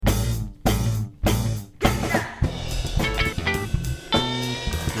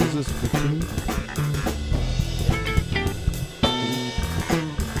We're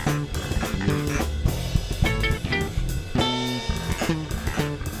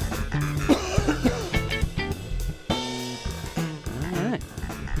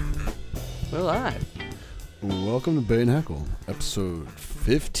live. Welcome to Bay and Heckle, episode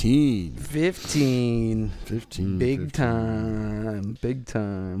 15. 15. Big 15. time. Big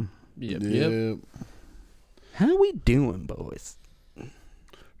time. Yep. How we doing, boys?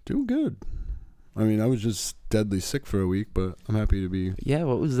 Doing good. I mean, I was just deadly sick for a week, but I'm happy to be... Yeah,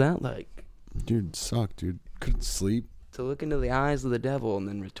 what was that like? Dude, it sucked, dude. Couldn't sleep. To look into the eyes of the devil and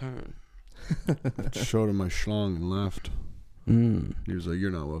then return. Just showed him my schlong and left. He was like,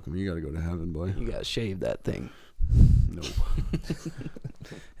 "You're not welcome. You got to go to heaven, boy." You gotta shave that thing. No.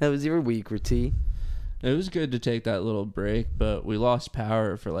 How was your week, Rati? It was good to take that little break, but we lost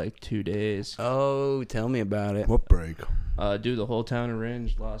power for like 2 days. Oh, tell me about it. What break? Dude, the whole town of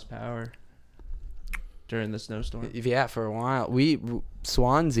Ringe lost power during the snowstorm. Yeah, for a while.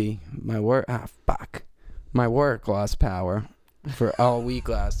 Swansea, my work lost power for all week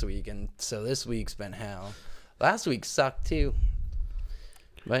last week, and so this week's been hell. Last week sucked too.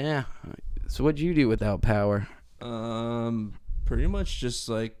 But yeah. So what'd you do without power? Pretty much just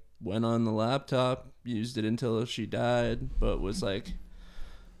like went on the laptop, used it until she died, but was like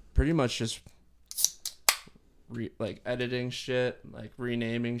pretty much just like editing shit, like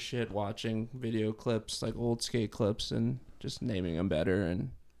renaming shit, watching video clips, like old skate clips, and just naming them better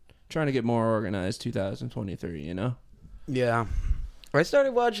and trying to get more organized 2023, you know? Yeah. I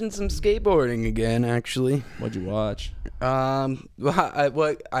started watching some skateboarding again, actually. What'd you watch? I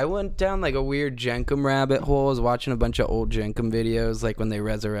went down like a weird Jenkum rabbit hole. I was watching a bunch of old Jenkum videos, like when they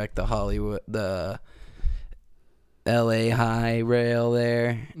resurrect the LA high rail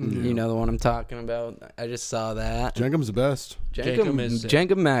there. Yeah. You know the one I'm talking about? I just saw that. Jenkum's the best.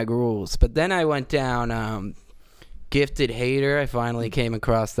 Jenkum mag rules. But then I went down Gifted Hater. I finally came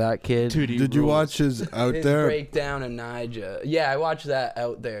across that kid. Did you watch his Out There? Breakdown of Nija. Yeah, I watched that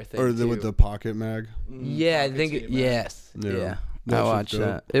Out There thing Or too. with the pocket mag? Yeah, I think yes. Yeah. I watched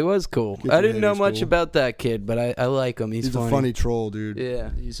that. It was cool. Gifted I didn't know Hater's much cool. about that kid, but I like him. He's funny. A funny troll, dude. Yeah.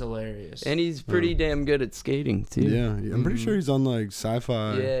 He's hilarious. And he's pretty damn good at skating too. Yeah, I'm pretty sure he's on like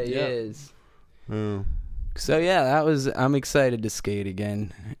Sci-Fi. Yeah, he is. Oh. So yeah, I'm excited to skate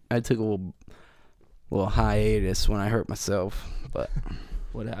again. I took a little hiatus when I hurt myself, but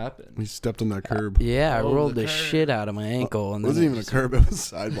What happened? He stepped on that curb. yeah, I Oh, rolled the the curb. shit out of my ankle, and It then wasn't even a curb, it was a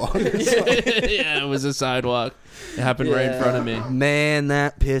sidewalk. Yeah, it was a sidewalk. It happened right in front of me. Man,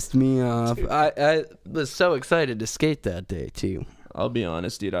 that pissed me off. I was so excited to skate that day too. I'll be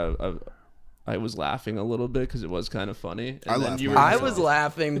honest, dude. I was laughing a little bit because it was kind of funny. And I then laughed you my were I ass was off.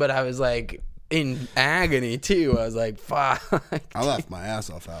 laughing, but I was like in agony too. I was like, "Fuck!" I laughed my ass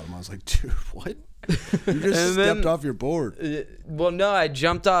off at him. I was like, dude, what? You just And stepped then- off your board. Well, no, I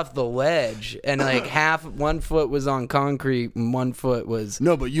jumped off the ledge, and like one foot was on concrete, and one foot was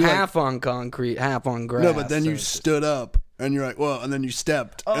No, but you half on concrete, half on grass. No, but then you so- stood up and you're like, well, and then you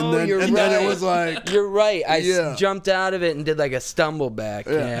stepped. Oh, and then, you're and then right. it was like, You're right. I Yeah. jumped out of it and did like a stumble back.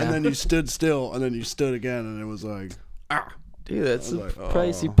 yeah. And then you stood still, and then you stood again, and it was like, dude, that's I the was like,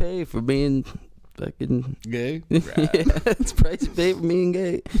 price you oh. pay for being fucking. gay? Yeah, it's the price you pay for being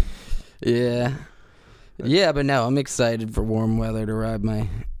gay. Yeah. Yeah, but no, I'm excited for warm weather to ride my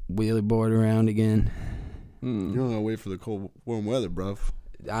wheelie board around again. You don't gotta wait for the cold, warm weather, bruv.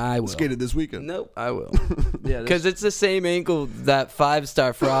 I will. Skated this weekend. Nope, I will. Yeah, Because it's the same ankle, that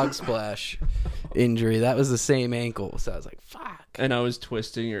 5-star frog splash injury. That was the same ankle. So I was like, fuck. and I was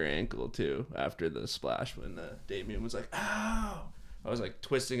twisting your ankle too after the splash when Damien was like, "Ow!" I was like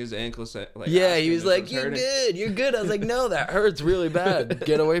twisting his ankle. Like, Yeah, asking he was if it like, you're hurting. good, you're good. I was like, no, that hurts really bad.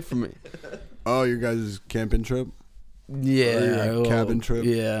 Get away from me. Oh, your guys' camping trip? Yeah. Or your cabin trip?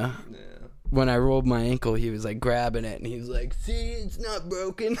 Yeah. Yeah. When I rolled my ankle, he was like grabbing it, and he was like, see, it's not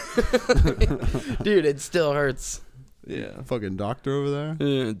broken. Dude, it still hurts. Yeah. Fucking doctor over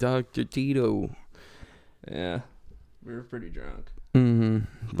there? Dr. Tito. Yeah. We were pretty drunk.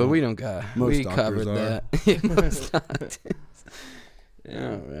 Mm-hmm. But we don't got. Most We doctors covered are. that. Yeah, most doctors.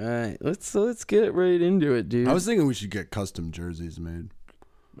 Yeah. All right, let's get right into it, dude. I was thinking we should get custom jerseys made.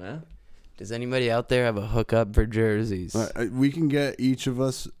 Yeah. Does anybody out there have a hookup for jerseys? We can get each of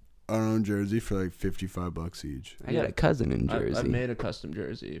us our own jersey for like $55 each. I got a cousin in Jersey. I made a custom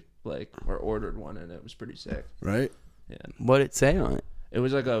jersey, or ordered one, and it was pretty sick. Right? Yeah. What'd it say on it? It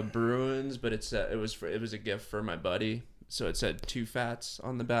was like a Bruins, but it was a gift for my buddy. So it said 2 Fats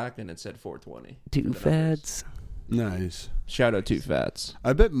on the back, and it said 420. Two Fats. Nice. Shout out 2 Fats.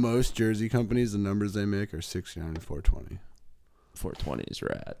 I bet most jersey companies, the numbers they make are 69 and 420. 420 is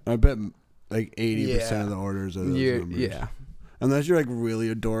rad. I bet like 80% of the orders are those numbers. Yeah. Unless you're like really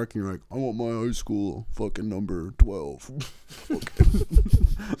a dork and you're like, I want my high school fucking number 12.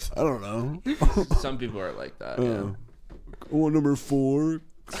 I don't know. Some people are like that. Yeah. I want number 4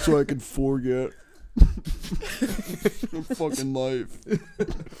 so I can forget my fucking life.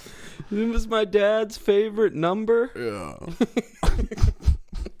 It was my dad's favorite number. Yeah.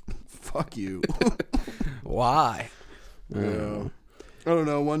 Fuck you. Why? Yeah. I don't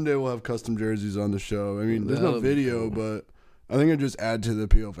know. One day we'll have custom jerseys on the show. I mean, there's no video, but I think it'd just add to the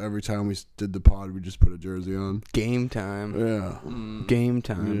appeal if every time we did the pod, we just put a jersey on. Game time. Yeah. Game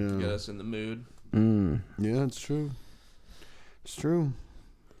time. Yeah. Get us in the mood. Yeah, it's true. It's true.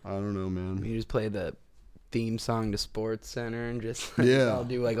 I don't know, man. You just play the theme song to Sports Center and just I'll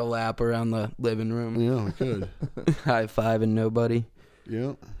do like a lap around the living room. Yeah, we could. High five and nobody.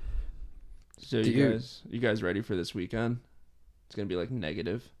 Yeah. So you guys ready for this weekend? It's gonna be like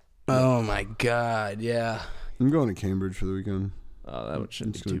negative. Oh my god, yeah. I'm going to Cambridge for the weekend. Oh, that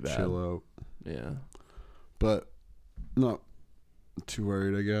shouldn't be just too gonna bad. chill out. Yeah. But not too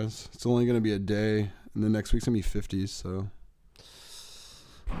worried, I guess. It's only going to be a day, and the next week's going to be 50s, so.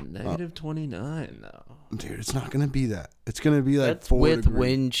 Negative 29, though. Dude, it's not going to be that. It's going to be like That's 4 with degrees.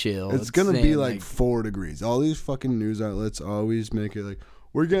 wind chill. It's going to be like 4 degrees. All these fucking news outlets always make it like,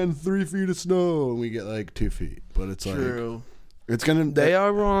 we're getting 3 feet of snow, and we get like 2 feet. But it's True. It's going to. They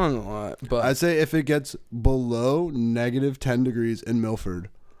are wrong a lot. But I'd say if it gets below negative 10 degrees in Milford,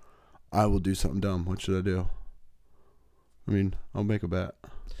 I will do something dumb. What should I do? I mean, I'll make a bet.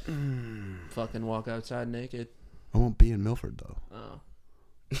 Fucking walk outside naked. I won't be in Milford, though. Oh.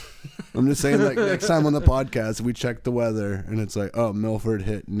 I'm just saying, like, next time on the podcast, we check the weather, and it's like, oh, Milford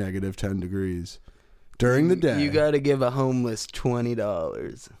hit negative 10 degrees during the day. You got to give a homeless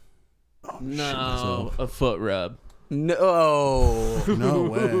 $20. Oh, No, a foot rub. No. No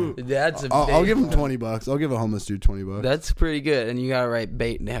way. That's a I'll big give him one. $20. I'll give a homeless dude $20. That's pretty good. And you got to write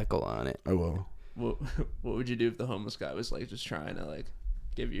bait and heckle on it. I will. What would you do if the homeless guy was like just trying to like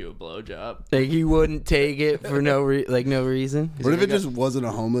give you a blowjob? Like he wouldn't take it for no reason. What if it just wasn't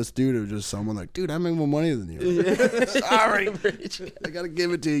a homeless dude? It was just someone like, dude, I make more money than you. Sorry. I got to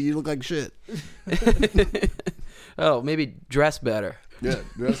give it to you. You look like shit. Oh, maybe dress better. Yeah,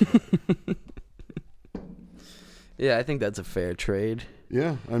 dress better. Yeah, I think that's a fair trade.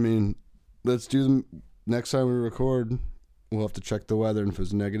 Yeah, I mean, let's do them next time we record. We'll have to check the weather, and if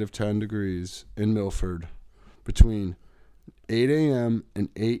it's negative 10 degrees in Milford between 8 a.m. and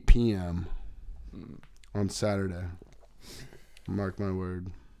 8 p.m. on Saturday. Mark my word.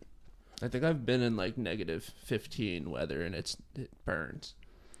 I think I've been in like negative 15 weather, and it burns.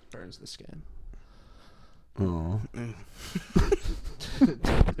 Burns the skin. Oh.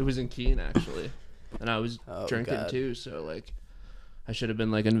 It was in Keene, actually. And I was drinking God. too, so like I should have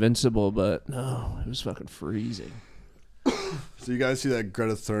been like invincible, but no, it was fucking freezing. So you guys see that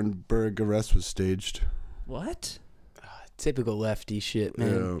Greta Thunberg arrest was staged? What? Typical lefty shit,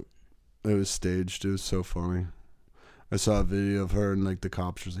 man. Yeah, it was staged. It was so funny. I saw a video of her and like the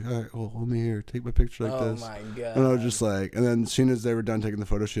cops was like, all right, well, hold me here, take my picture like this. Oh my god! And I was just like, and then as soon as they were done taking the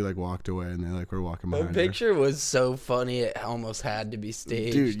photo, she like walked away, and they like were walking The behind her. picture was so funny; it almost had to be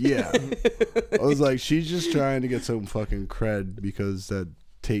staged. Dude, yeah. I was like, she's just trying to get some fucking cred because that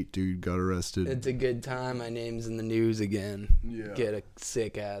Tate dude got arrested. It's a good time. My name's in the news again. Yeah. Get a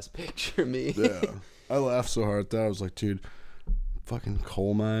sick ass picture of me. Yeah. I laughed so hard at that. I was like, dude, fucking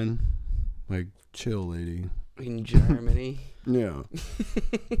coal mine. Like, chill, lady. In Germany. Yeah.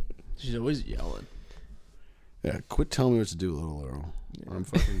 She's always yelling. Yeah, quit telling me what to do, little Earl. Yeah. I'm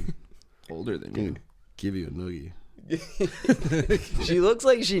fucking Older than gonna you. give you a noogie. She looks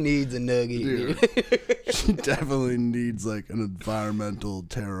like she needs a nugget. Dude. She definitely needs like an environmental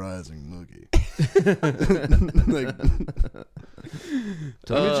terrorizing noogie. Like,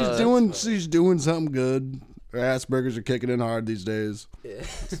 I mean, she's doing something good. Her Asperger's are kicking in hard these days. Yeah.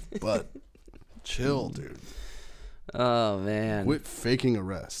 But chill, dude. Oh man. Quit faking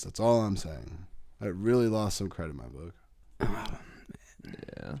arrests. That's all I'm saying. I really lost some credit in my book.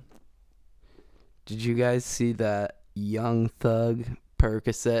 Yeah. Did you guys see that Young Thug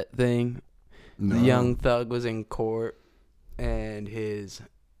Percocet thing? No. The Young Thug was in court, and his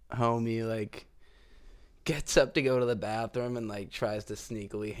homie like gets up to go to the bathroom and like tries to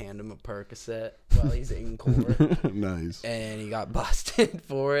sneakily hand him a Percocet while he's in court. Nice. And he got busted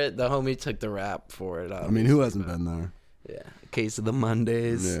for it. The homie took the rap for it. I mean, who hasn't been there? Yeah. Case of the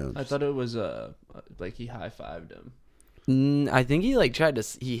Mondays. Yeah. I thought it was like he high-fived him. I think he like tried to.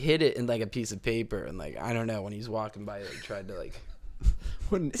 He hid it in like a piece of paper, and like I don't know, when he's walking by, he like tried to like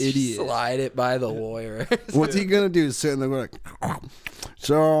What an idiot. Slide it by the lawyer. What's he gonna do? Sit in there like,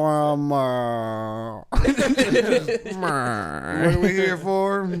 so what are we here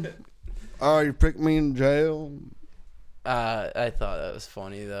for? Oh, you picked me in jail. I thought that was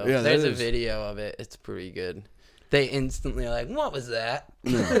funny though. Yeah, There's that a is. video of it. It's pretty good. They instantly like, what was that?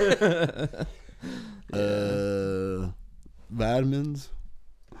 Vitamins.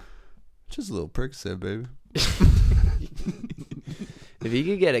 Just a little Percocet, baby. If he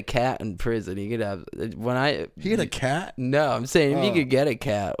could get a cat in prison, he could have. He had a cat? No, I'm saying if he could get a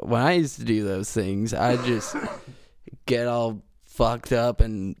cat. When I used to do those things, I'd just get all fucked up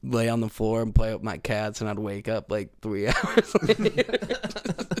and lay on the floor and play with my cats, and I'd wake up like 3 hours later.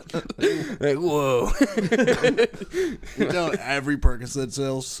 Like, whoa. You know, every Percocet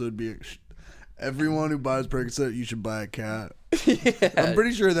sales should be. Everyone who buys Percocet, you should buy a cat. Yeah. I'm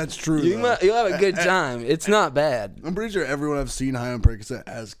pretty sure that's true. You'll have a good time. It's not bad. I'm pretty sure everyone I've seen high on Percocet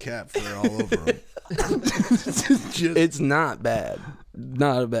has cat fur all over them. It's not bad.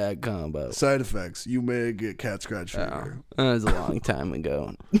 Not a bad combo. Side effects. You may get cat scratch fever. That was a long time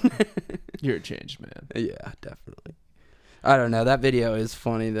ago. You're a changed man. Yeah, definitely. I don't know. That video is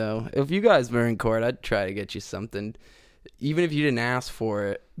funny, though. If you guys were in court, I'd try to get you something. Even if you didn't ask for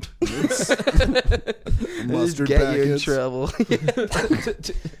it. Mustard just get you in packets. trouble.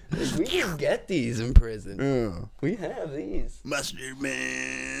 Like, we can get these in prison. Yeah. We have these. Mustard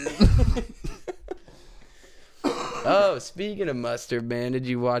man. Oh, speaking of Mustard Man, did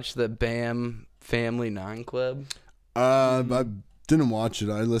you watch the BAM Family 9 Club? I didn't watch it.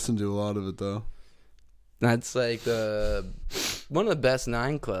 I listened to a lot of it though. That's like one of the best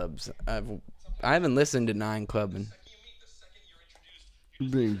 9 clubs. I haven't listened to 9 Club in. You're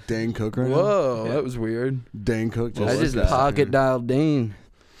being Dane Cook right now. Whoa, that was weird. Dane Cook. I just pocket dialed Dane.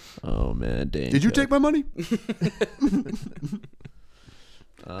 Oh, man. Dane Did you Cook. take my money?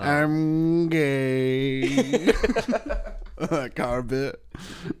 I'm gay. Car bit.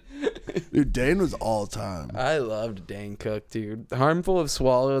 Dude, Dane was all time. I loved Dane Cook, dude. Harmful of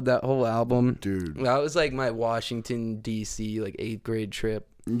Swallowed, that whole album. Dude. That was like my Washington, D.C., like 8th grade trip.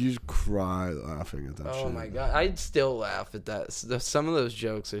 You just cry laughing at that shit. Oh my God. I'd still laugh at that. Some of those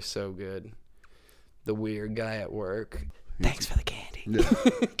jokes are so good. The weird guy at work. Thanks for the candy.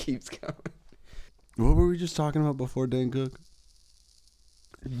 Yeah. Keeps going. What were we just talking about before Dane Cook?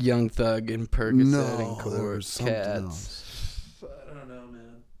 Young Thug and Percocet No, and there Court was something Cats. else. I don't know,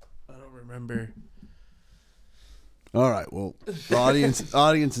 man. I don't remember. All right, well, the audience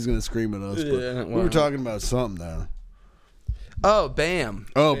is going to scream at us, but Yeah, we well. were talking about something there. Oh, Bam.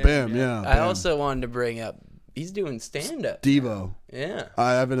 Oh, Bam, yeah. I Bam. also wanted to bring up, he's doing stand-up. Steve-O. Yeah.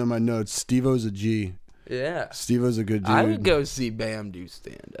 I have it in my notes. Steve-O's a G. Yeah. Steve-O's a good dude. I would go see Bam do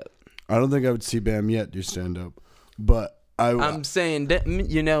stand-up. I don't think I would see Bam yet do stand-up, but I'm saying, that,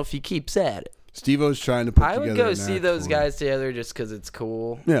 you know, if he keeps at it. Steve-O's trying to put I together would go an see act those for it. guys together just because it's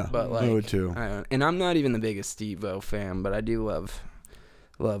cool. Yeah, but like, I would too. And I'm not even the biggest Steve-O fan, but I do love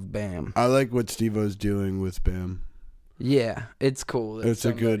Bam. I like what Steve-O's doing with Bam. Yeah, it's cool. that It's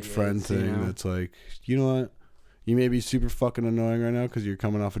a good somebody friend is, you thing. know? That's like, you know what? You may be super fucking annoying right now because you're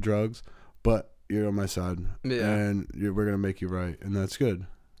coming off of drugs, but you're on my side, Yeah. and we're gonna make you right, and that's good.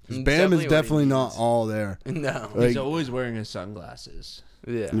 'Cause It's Bam is definitely what he definitely not needs. all there. No. Like, He's always wearing his sunglasses.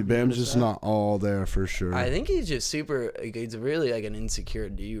 Yeah. Bam's just not all there for sure. I think he's just super. Like, he's really like an insecure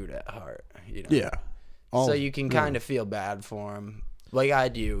dude at heart. You know. Yeah. So you can kind of feel bad for him, like I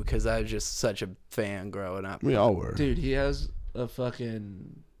do, because I was just such a fan growing up. We all were. Dude, he has a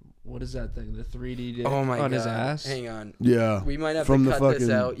fucking... What is that thing? The 3D dick Oh my on God. his ass? Hang on. Yeah. We might have From to the cut this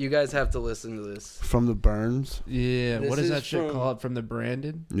fucking- out. You guys have to listen to this. From the burns. Yeah, This what is is that shit from- called? From the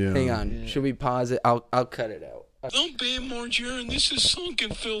Brandon? Yeah. Hang on. Yeah. Should we pause it? I'll cut it out. Don't Bam Margera, this is Sunken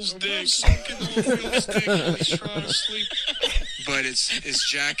Phil's dick. Sunken Phil's dick when he's trying to sleep. But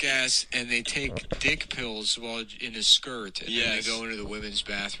it's Jackass, and they take dick pills while in his skirt, and then they go into the women's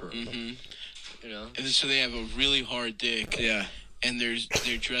bathroom. Mm-hmm. You know, and so they have a really hard dick. Yeah. And they're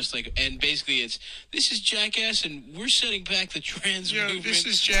dressed like, and basically this is Jackass, and we're setting back the trans movement. This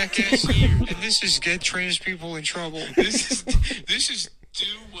is Jackass here, and this is get trans people in trouble. This is do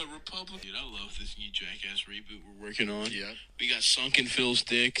what Republicans. Dude, I love this new Jackass reboot we're working on. Yeah, we got Sunken Phil's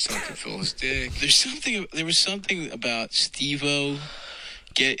dick. Sunken Phil's dick. There was something about Steve-O.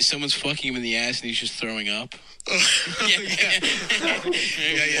 Someone's fucking him in the ass and he's just throwing up. Yeah.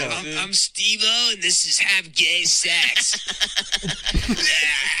 I'm Steve-O and this is Have Gay Sex.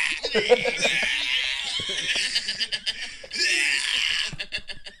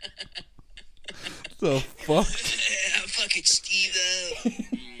 The fuck? I'm fucking Steve-O.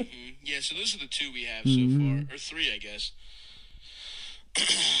 Yeah, so those are the two we have so far. Or three, I guess.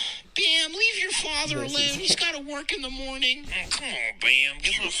 father live? He's got to work in the morning. Oh, come on, Bam.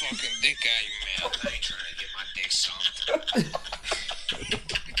 Get my fucking dick out of your mouth. I ain't trying to get my dick sucked.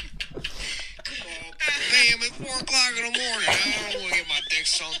 Come on, Bam. It's 4 o'clock in the morning. I don't want to get my dick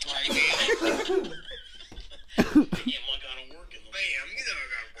sucked right now. Bam, I got to work in the morning. Bam, you know I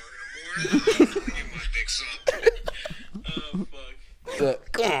got to work in the morning. I don't want to get my dick sucked. Oh,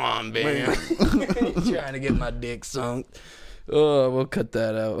 fuck. Come on, man. Trying to get my dick sunk. Oh, we'll cut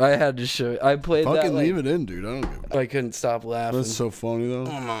that out. I had to show. I played that. Fucking leave it in, dude. I don't give a I couldn't stop laughing. That's so funny, though.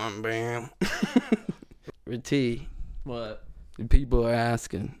 Come on, Bam. T. What? People are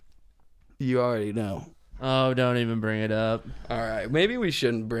asking. You already know. Oh, don't even bring it up. All right. Maybe we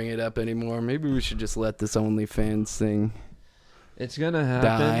shouldn't bring it up anymore. Maybe we should just let this OnlyFans thing. It's gonna happen,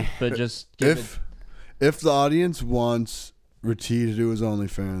 Die. but just give If the audience wants Reti to do his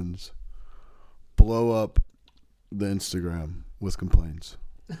OnlyFans, blow up the Instagram with complaints.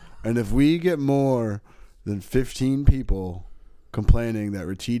 And if we get more than 15 people complaining that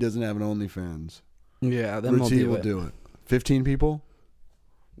Reti doesn't have an OnlyFans, Yeah, then Reti we'll will do it. 15 people?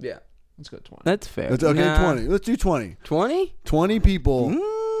 Yeah. Let's go 20. That's fair. Okay, Nah. 20. Let's do 20. 20? 20 people.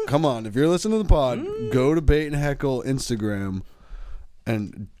 Come on. If you're listening to the pod, go to Bait and Heckle Instagram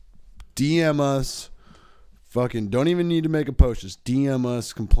and DM us. Fucking don't even need to make a post. Just DM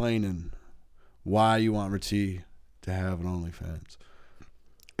us complaining why you want Reti to have an OnlyFans.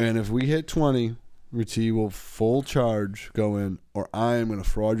 And if we hit 20, Reti will full charge go in, or I am going to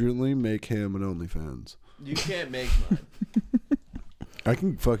fraudulently make him an OnlyFans. You can't make mine. I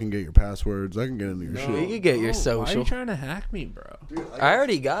can fucking get your passwords. I can get into your You shit. can get your Why are social. you trying to hack me, bro? I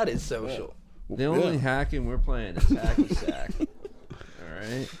already got his social. The only hacking we're playing is hacky sack. All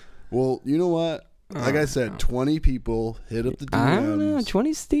right. Well, you know what? Like I said, 20 people hit up the DMs. I don't know.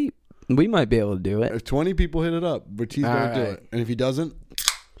 20 steep. We might be able to do it. If 20 people hit it up, Reti's All going to do right. it. And if he doesn't,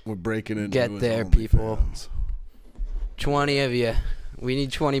 we're breaking into Get his there, OnlyFans. people. 20 of you. We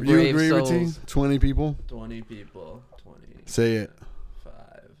need 20 You brave agree, souls. Reti? 20 people? 20 people. 25. Say it.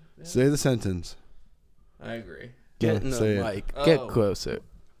 Say the sentence. I agree. Get in the say it. mic. Get Oh. closer.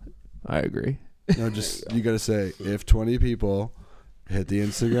 I agree. No, just you got to say, if 20 people hit the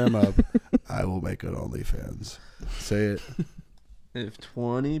Instagram up, I will make an OnlyFans. Say it. If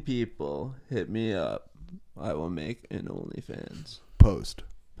 20 people hit me up, I will make an OnlyFans Post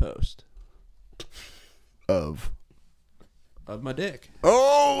post of. of my dick.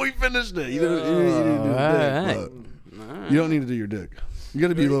 Oh, we finished it. You didn't do your dick, Alright. but you don't need to do your dick. You got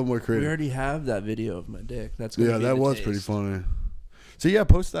to be a little more We creative. already have that video of my dick. That's gonna Yeah, be that the was taste. pretty funny. So yeah,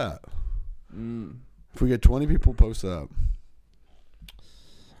 post that. Mm. If we get 20 people, post that.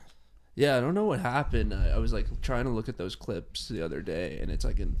 Yeah, I don't know what happened. I was like trying to look at those clips the other day, and it's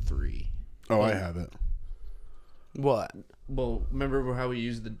like in 3. Oh, I have it. What? Well, remember how we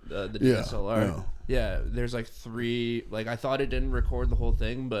used the Yeah, DSLR? Yeah, there's like 3. Like I thought it didn't record the whole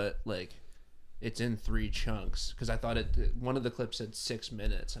thing, but like it's in 3 chunks because I thought one of the clips said 6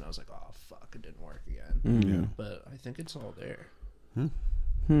 minutes, and I was like, oh fuck, it didn't work again. Yeah. But I think it's all there.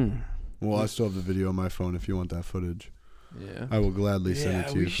 Well, I still have the video on my phone if you want that footage. Yeah. I will gladly send it Yeah,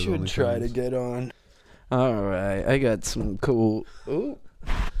 to you. we for the should try to OnlyFans. get on. All right. I got some cool. Ooh.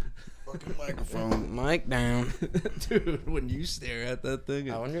 Fucking microphone. Mic down. Dude, when you stare at that thing,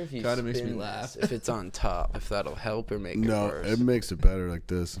 I wonder if you kind of makes me spin laugh. this, if it's on top, if that'll help or make it No, worse. it makes it better like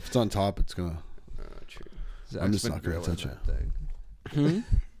this. If it's on top, it's gonna. Oh, true. I'm just Zach's not been gonna grilling touch that thing.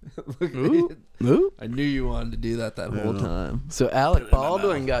 Look at Ooh. it. Ooh. I knew you wanted to do that whole know. time. So Alec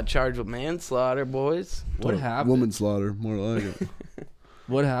Baldwin got charged with manslaughter, boys. What happened? Woman slaughter, more like it.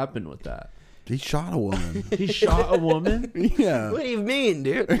 What happened with that? He shot a woman. He shot a woman? Yeah, What do you mean,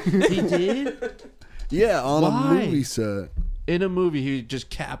 dude? He did? yeah, on Why? a movie set. In a movie, he just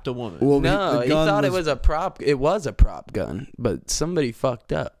capped a woman. Well, No, the he gun thought it was a prop. It was a prop gun, but somebody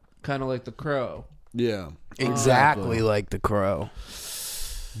fucked up. Kind of like The Crow. Yeah, Exactly like the Crow.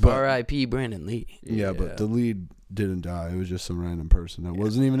 But- R.I.P. Brandon Lee. yeah, but the lead didn't die. It was just some random person that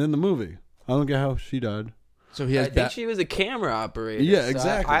wasn't even in the movie. I don't get how she died. So he has I think she was a camera operator. Yeah, so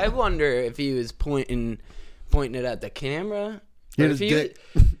exactly. I wonder if he was pointing it at the camera. He or had if his dick.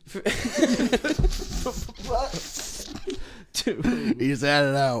 Dude. He just had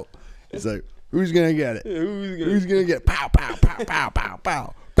it out. He's like, who's gonna get it? Who's gonna get it? Pow, pow, pow, pow, pow,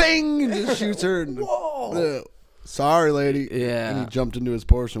 pow. Bang! And just shoots her. And, sorry, lady. Yeah. And he jumped into his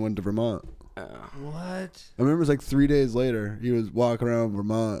Porsche and went to Vermont. What? I remember it was like 3 days later. He was walking around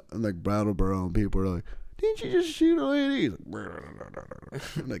Vermont and like Brattleboro, and people were like, "Didn't you just shoot a lady?" He's like,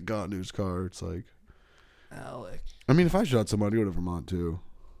 and like got into his car. It's like, Alec. I mean, if I shot somebody, I'd go to Vermont too.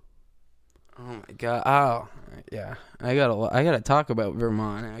 Oh my god. Oh yeah. I gotta talk about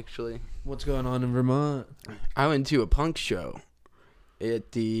Vermont actually. What's going on in Vermont? I went to a punk show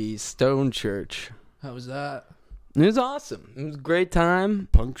at the Stone Church. How was that? It was awesome. It was a great time.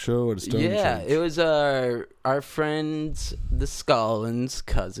 Punk show at a Stone Yeah, Church. it was our friend's the Scullin's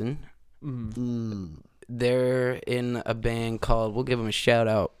cousin. They're in a band called, we'll give them a shout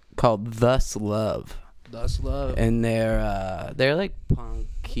out, called Thus Love. Thus Love. And they're like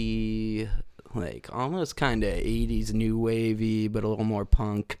punky, like almost kind of 80s new wavy, but a little more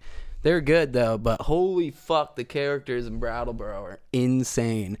punk. They're good though, but holy fuck, the characters in Brattleboro are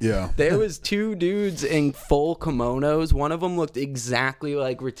insane. Yeah. There was two dudes in full kimonos. One of them looked exactly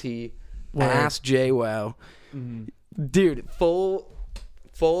like Rati. Ask JWoww. Dude, full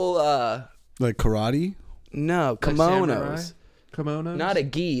Like karate? no, Like kimonos. samurai? Kimonos? Not a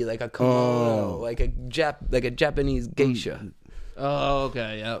gi, like a kimono, Oh. like a Japanese geisha. Oh,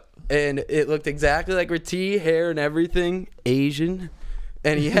 okay, yep. And it looked exactly like Rati, hair and everything, Asian.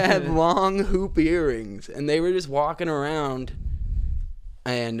 And he had long hoop earrings, and they were just walking around.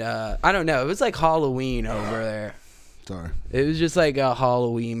 And I don't know, it was like Halloween over there. Sorry. It was just like a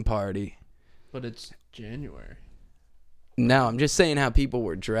Halloween party. But it's January. No, I'm just saying how people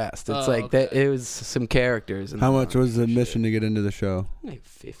were dressed. It's Oh, like okay. that. It was some characters. How much was the admission to get into the show? Like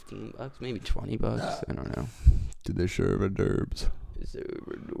 $15, maybe $20. I don't know. Did they serve a derbs?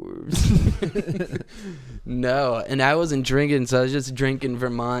 No, and I wasn't drinking, so I was just drinking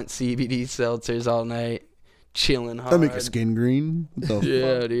Vermont CBD seltzers all night, chilling hard. That make your skin green? What the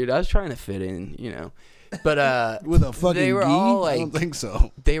Yeah, dude, I was trying to fit in, you know. But With a fucking they were gi? all I like, don't think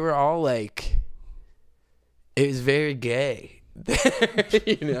so. they were all like, it was very gay.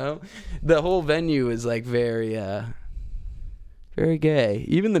 You know, the whole venue was like very gay.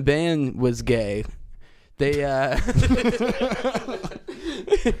 Even the band was gay. They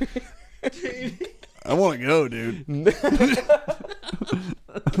I want to go, dude.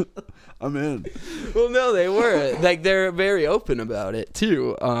 I'm in. well, no, they were like they're very open about it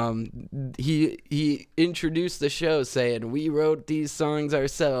too. He introduced the show saying we wrote these songs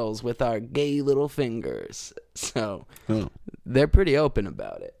ourselves with our gay little fingers. So Oh. they're pretty open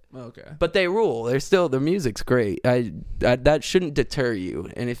about it. Okay. But they rule. They're still, their music's great. I that shouldn't deter you.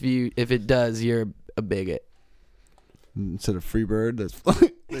 And if it does, you're a bigot. Instead of Freebird,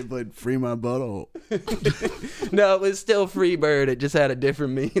 they played Free My Butthole. No, it was still Freebird. It just had a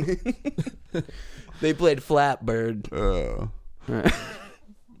different meaning. They played Flatbird.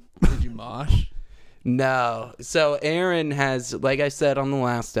 Did you mosh? No. So Aaron has, like I said on the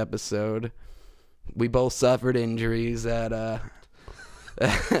last episode, we both suffered injuries at Wait,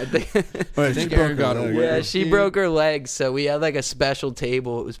 I think Aaron got a leg. word. yeah, she broke her leg, so we had like a special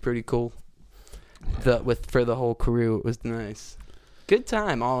table. It was pretty cool. For the whole crew, it was nice. Good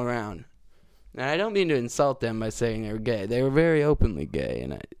time all around. And I don't mean to insult them by saying they were gay. They were very openly gay,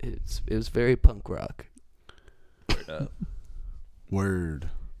 and it was very punk rock. Word.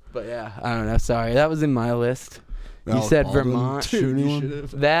 But yeah, I don't know. Sorry, that was in my list. You Alec said Baldwin Vermont. shooting You one?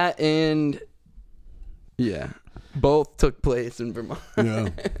 should've- That and yeah, both took place in Vermont. Yeah.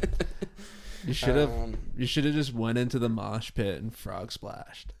 You should have. Um, You should have just went into the mosh pit and frog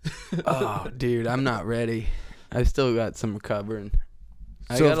splashed. Oh, dude, I'm not ready. I still got some recovering.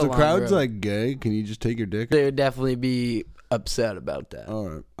 I So got if a the long crowd's road. like gay, can you just take your dick? They would definitely be upset about that. All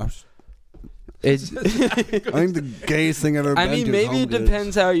right. It's. I think the gayest thing I've ever I been mean, to is maybe Home it Goods.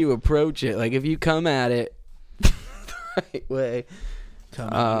 depends how you approach it. Like if you come at it the right way.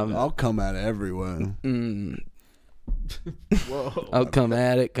 I'll come at it every way. Whoa! I'll come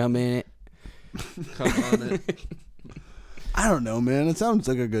at it, come in it. Come on it. I don't know, man. It sounds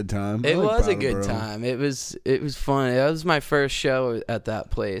like a good time. I It like was a good Brattleboro. time. It was fun. That was my first show at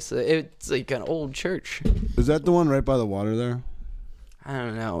that place. It's like an old church. Is that the one right by the water there? I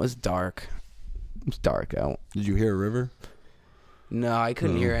don't know. It was dark. It was dark out. Did you hear a river? No, I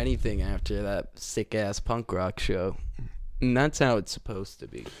couldn't Oh. hear anything after that sick ass punk rock show. And that's how it's supposed to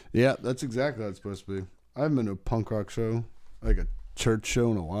be. Yeah, that's exactly how it's supposed to be. I haven't been to a punk rock show, like a church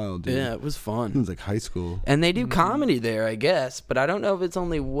show in a while, dude. Yeah, it was It fun. was like high school. And they do comedy there, I guess, but I don't know if it's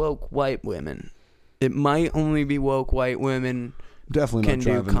only woke white women. It might only be woke white women. Definitely Can not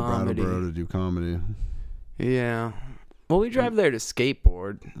do driving to comedy. Brattleboro to do comedy. Yeah. Well, we drive there to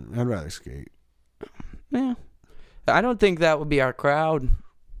skateboard. I'd rather skate. Yeah. I don't think that would be our crowd.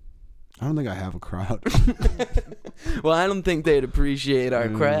 I don't think I have a crowd. Well, I don't think they'd appreciate our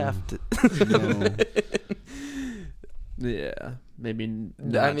craft. No. Yeah, Maybe.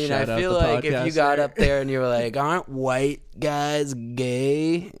 I mean, I feel like if you got up there and you were like, "Aren't white guys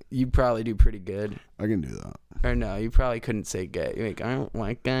gay?" You'd probably do pretty good. I can do that. Or no, you probably couldn't say gay. You're like, "Aren't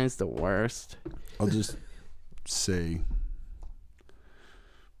white guys the worst?" I'll just say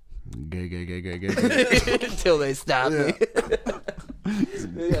gay. Until they stop me.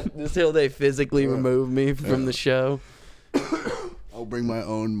 Yeah, until they physically remove me from the show. I'll bring my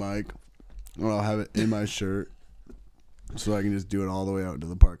own mic, and I'll have it in my shirt, so I can just do it all the way out to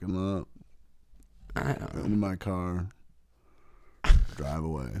the parking lot. I don't know. In my car. Drive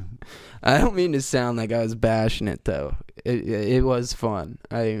away. I don't mean to sound like I was bashing it, though. It was fun.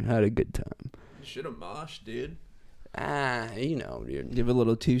 I had a good time. You should have moshed, dude. You know, dude. Give a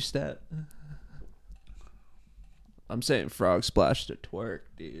little 2-step. I'm saying frog splash to twerk,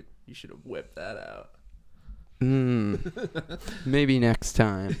 dude. You should have whipped that out. Maybe next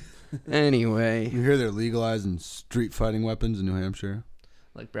time. Anyway. You hear they're legalizing street fighting weapons in New Hampshire?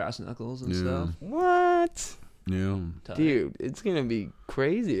 Like brass knuckles and Yeah. stuff. What? Yeah. Tight. Dude, it's going to be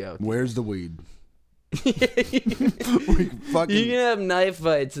crazy out there. Where's the weed? You can have knife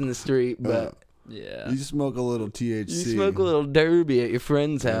fights in the street, but Yeah. You smoke a little THC. you smoke a little derby at your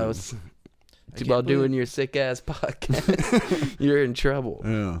friend's house while doing your sick-ass podcast. You're in trouble.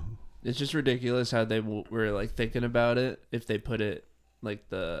 Yeah. It's just ridiculous how they were like thinking about it. If they put it like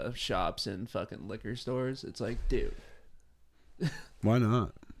the shops in fucking liquor stores, it's like, dude. Why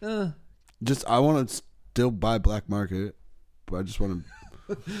not? Just I want to still buy black market, but I just want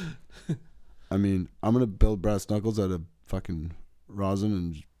to. I mean, I'm gonna build brass knuckles out of fucking rosin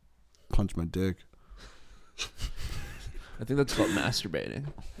and just punch my dick. I think that's called masturbating.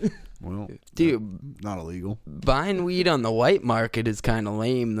 Well, Dude, not illegal. buying weed on the white market is kind of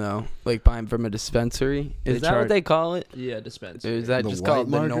lame, though. Like buying from a dispensary. Is that what they call it? Yeah, Or dispensary. is that The just white called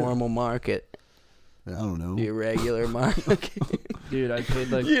market? the normal market? I don't know. The irregular market? Dude, I paid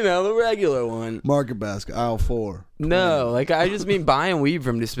like You know, the regular one. Market basket, aisle 4. No, like I just mean buying weed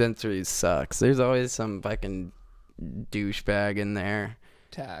from dispensaries sucks. There's always some fucking douchebag in there.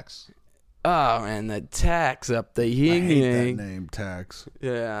 tax. Oh, and the tax up the I yin hate yang. that name, tax.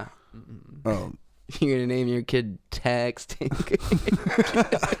 Yeah. Oh, You're gonna name your kid Tax Tinker.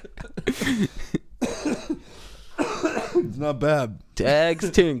 it's not bad. Tax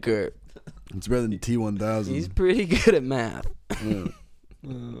Tinker. It's better than T1000. He's pretty good at math. Yeah.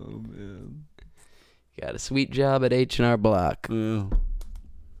 Oh man. Got a sweet job at H&R Block. Yeah.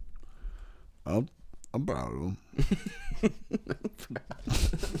 I'm proud of him.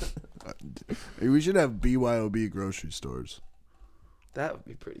 Hey, we should have BYOB grocery stores, That would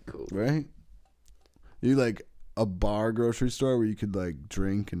be pretty cool. right? You like a bar grocery store where you could like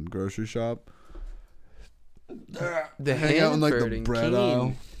drink and grocery shop. The Hang out in like Hannaford the and bread Keene.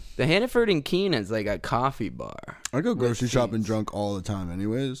 aisle. The Hannaford and Keene is like a coffee bar. I go grocery shopping seats. drunk all the time,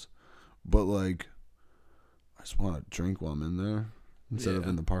 anyways. But like, I just want to drink while I'm in there instead of Yeah.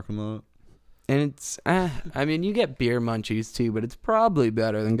 in the parking lot. And it's, I mean, you get beer munchies too, but it's probably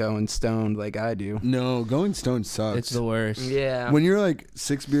better than going stoned like I do. No, going stone sucks. It's the worst. Yeah. When you're like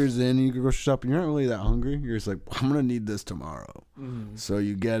 6 beers in and you go grocery shopping, you're not really that hungry. You're just like, I'm going to need this tomorrow. So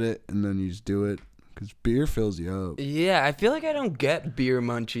you get it and then you just do it because beer fills you up. Yeah, I feel like I don't get beer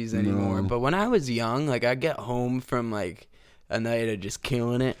munchies anymore. No. But when I was young, like I'd get home from like a night of just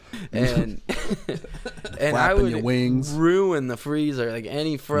killing it, and and I Flapping would your wings. ruin the freezer. Like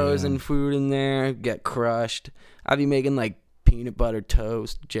any frozen food in there, get crushed. I'd be making like peanut butter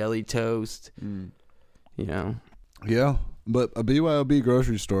toast, jelly toast. You know, Yeah, but a BYOB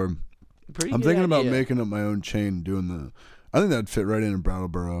grocery store. pretty. I'm good thinking about idea. making up my own chain, doing the. I think that'd fit right in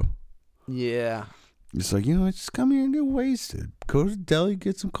Brattleboro. Yeah. Just like, just come here and get wasted. Go to the deli,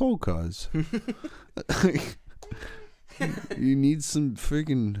 get some cold cuts. You need some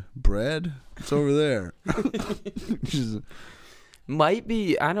freaking bread? It's over there. Just- Might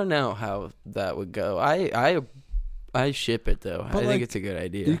be. I don't know how that would go. I ship it though. I But, think like, it's a good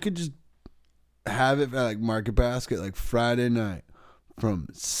idea. you could just have it at like Market Basket, like Friday night from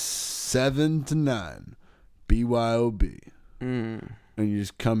 7 to 9. BYOB. And you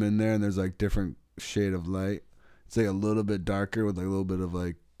just come in there and there's like different shade of light. It's like a little bit darker with like a little bit of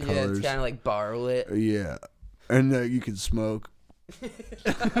like colors. Yeah, it's kind of like bar lit. Yeah. And you can smoke.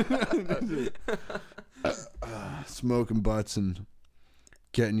 Smoking butts and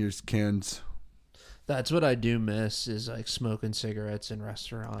getting your cans. That's what I do miss is like smoking cigarettes in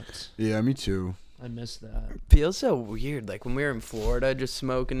restaurants. Yeah, me too. I miss that. Feels so weird. Like when we were in Florida, just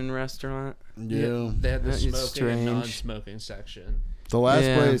smoking in a restaurant. Yeah. They had the That is smoking strange. and non-smoking section. The last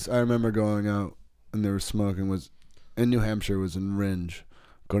Yeah. place I remember going out and they were smoking was in New Hampshire, was in Ringe,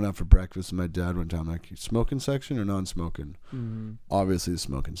 going out for breakfast, and my dad went down like, smoking section or non-smoking? Mm-hmm. Obviously, the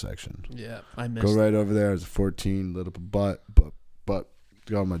smoking section. Yeah, I missed. Go right over there. As a 14, lit up a butt.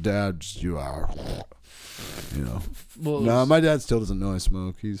 Go, my dad. Just, you are. You know. Well, No, my dad still doesn't know I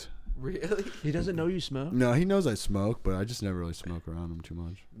smoke. Really? he doesn't know you smoke. No, he knows I smoke, but I just never really smoke around him too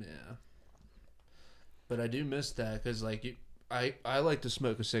much. Yeah, but I do miss that because like I like to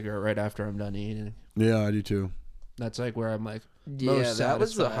smoke a cigarette right after I'm done eating. Yeah, I do too. That's like where I'm like, Yeah, most that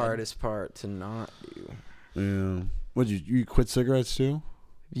was the satisfied. hardest part to not do. Yeah. What, you quit cigarettes too?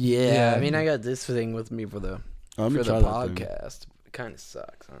 Yeah, Yeah. I mean, I got this thing with me for the I'm for gonna the try that thing. podcast. It kind of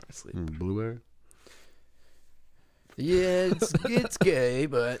sucks, honestly. Blueberry? Yeah, it's gay,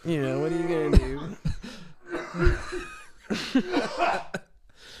 but you know what are you gonna do?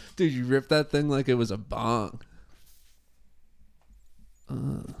 dude, you ripped that thing like it was a bong.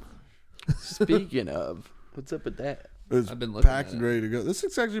 Speaking of, what's up with that? It's I've been looking packed at and it. ready to go. This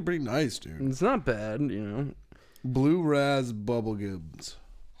is actually pretty nice, dude. It's not bad, you know. Blue Raz Bubblegums.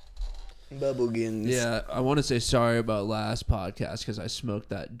 Bubblegins. Yeah, I want to say sorry about last podcast because I smoked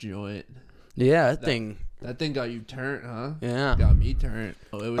that joint. Yeah, that thing. That thing got you turned, huh? Yeah. Got me turned.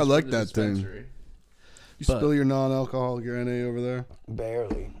 Oh, it was I like from the that thing. dispensary. You But- spill your non-alcoholic your NA over there?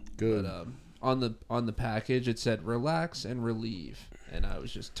 Barely. Good. But on the package it said relax and relieve, and I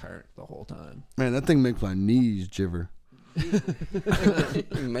was just turned the whole time. Man, that thing makes my knees jiver.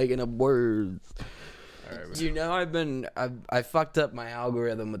 Making up words. All right, You know, I fucked up my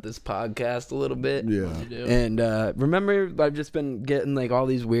algorithm with this podcast a little bit. Yeah. what'd you do? And remember, I've just been getting like all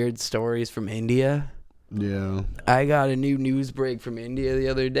these weird stories from India. Yeah. I got a new news break from India the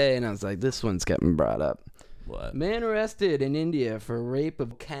other day, and I was like, this one's getting brought up. What? Man arrested in India for rape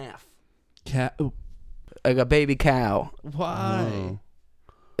of calf, Cat? Oh, like a baby cow. why?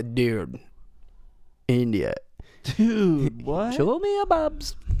 Dude, India. Dude, what? Show me a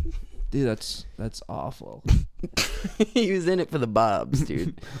bobs. Dude, that's awful. He was in it for the bobs,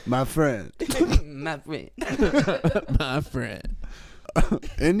 dude. My friend. My friend. My friend.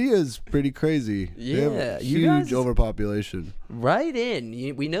 India's pretty crazy. They have Yeah, a you huge guys- overpopulation. Right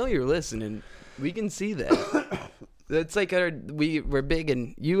in. We know you're listening. We can see that. That's like we're big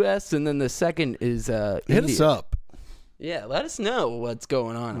in U.S. and then the second is Hit India. us up, Yeah, let us know what's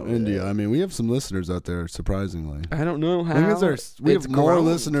going on over India. there. I mean, we have some listeners out there, surprisingly. I don't know how. I think we it's have more grown,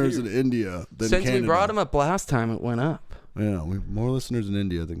 listeners too. in India than Since Canada. we brought them up last time, it went up. Yeah, we have more listeners in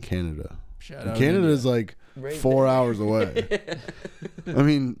India than Canada. Shout And out Canada India. is like Right 4 there. hours away. I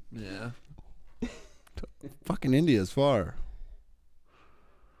mean, Yeah. fucking India is far.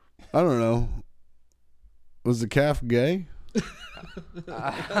 I don't know. Was the calf gay?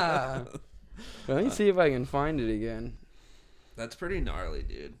 Let me see if I can find it again. That's pretty gnarly,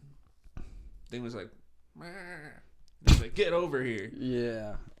 dude. Thing was like, "Meh." He's like, get over here.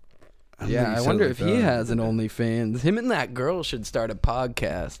 Yeah. I don't think Yeah, he I said it wonder like if he that. has an OnlyFans. Him and that girl should start a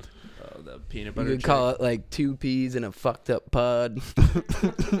podcast. Oh, the peanut You butter. could call it like 2 peas in a fucked up pod.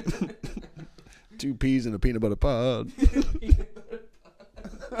 2 peas in a peanut butter pod.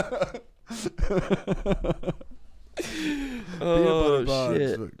 Oh, pod.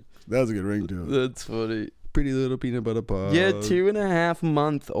 shit. That was a good ring to it. That's funny. Pretty little peanut butter pod. Yeah,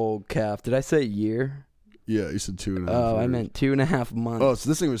 2.5-month-old calf. Did I say year? Yeah, you said 2.5. Oh, I years. meant 2.5 months. Oh, so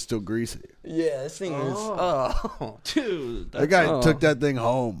this thing was still greasy. Yeah, this thing was. Oh. dude. That guy Oh. took that thing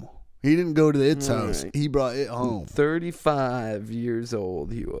home. He didn't go to its All house. right. He brought it home. 35 years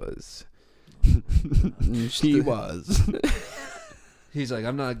old he was. He was. He's like,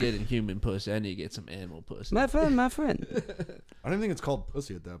 I'm not getting human pussy. I need to get some animal pussy. My friend. I don't think it's called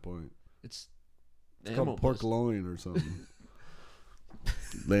pussy at that point. It's It's animal called pork pussy. loin or something.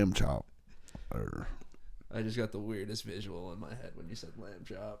 Lamb chop. Or I just got the weirdest visual in my head when you said lamb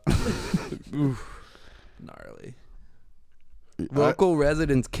chop. Gnarly. Local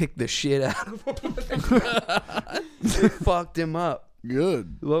residents kicked the shit out of him. They fucked him up.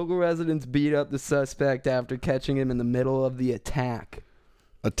 good. Local residents beat up the suspect after catching him in the middle of the attack.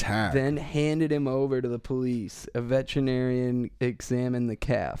 Attack. Then handed him over to the police. A veterinarian examined the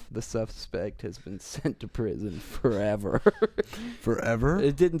calf. The suspect has been sent to prison forever. Forever?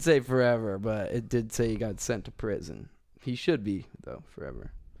 It didn't say forever, but it did say he got sent to prison. He should be, though,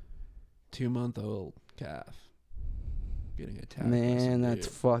 forever. 2-month-old calf getting attacked. by Man, some that's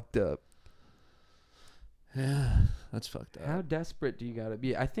dude. fucked up. Yeah, that's fucked up. How desperate do you gotta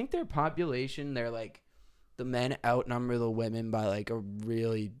be? I think their population, they're like, the men outnumber the women by like a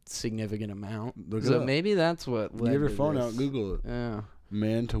really significant amount. Look it So up. maybe that's what You led have your to phone this. out, Google it. Yeah.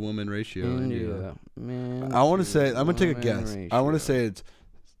 Man to woman ratio. India. Man I want to to say, I'm going to take a woman guess. I want to ratio. say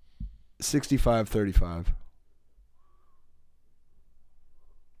it's 65-35.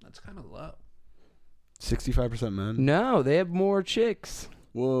 That's kind of low. 65% men. No, they have more chicks.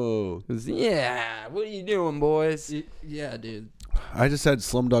 Whoa. Yeah, what are you doing, boys? Yeah, dude. I just had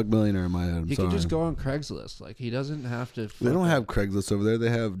Slumdog Millionaire in my head. I'm He sorry. can just go on Craigslist. Like, he doesn't have to. They don't have Craigslist over there. They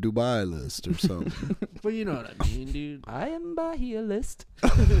have Dubai list or something. But you know what I mean, dude. I am by here list.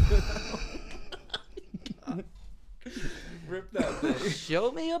 Rip that thing.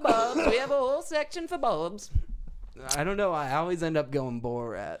 Show me your bubs. We have a whole section for bubs. I don't know. I always end up going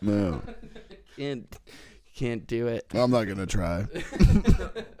Borat. No. Can't do it. I'm not going to try.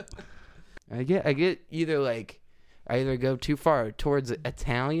 I get either like I either go too far towards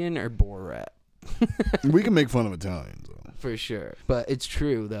Italian or Borat. We can make fun of Italians, though. For sure. But it's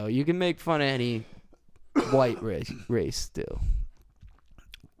true though. You can make fun of any white race still.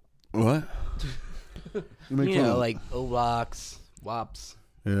 What? You know, like Olox, Wops.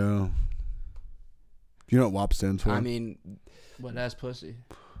 Yeah. You know what WAP stands for? I mean, What ass pussy?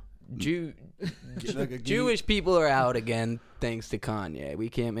 Jewish people are out again thanks to Kanye. We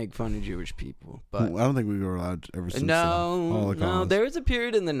can't make fun of Jewish people. But I don't think we were allowed ever since the no, Holocaust. there was a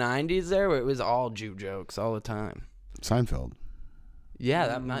period in the 90s there where it was all Jew jokes all the time. Seinfeld.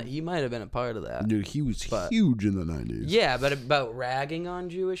 Yeah, he might have been a part of that. Dude, he was huge in the 90s. Yeah, but about ragging on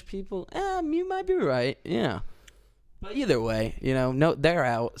Jewish people, you might be right. Yeah. But either way, no, they're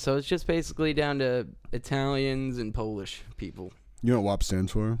out. So it's just basically down to Italians and Polish people. You know what WAP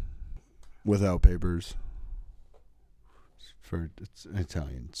stands for? Without papers. It's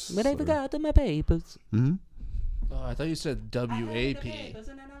Italian. But I forgot my papers. Mm-hmm. Oh, I thought you said WAP.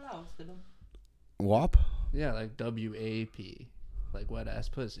 WAP? Yeah, like WAP. Like wet ass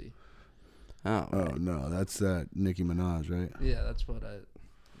pussy. Oh, Oh, no. That's that Nicki Minaj, right? Yeah, that's why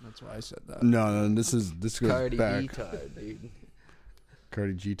I said that. No, this goes Cardi back. B-tard, dude.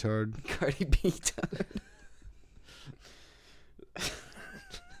 Cardi G-tard? Cardi B-tard.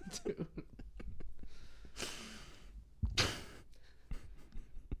 Dude.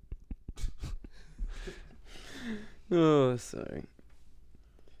 Oh, sorry.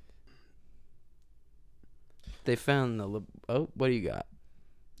 They found what do you got?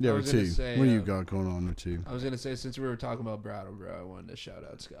 Yeah, I with was gonna T. say, What do you got going on with T? I was gonna say, since we were talking about Brattleboro, I wanted to shout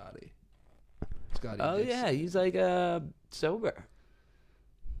out Scotty. Scotty. Oh Dixon. yeah, he's like sober.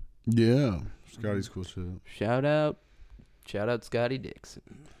 Yeah. Scotty's cool shit. Shout out Scotty Dixon.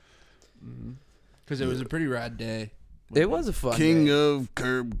 Because it was a pretty rad day. It was a fun King day. of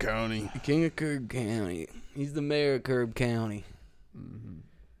Curb County. King of Curb County. He's the mayor of Curb County.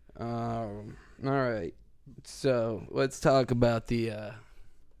 All right. So let's talk about the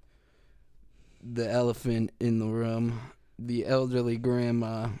elephant in the room. The elderly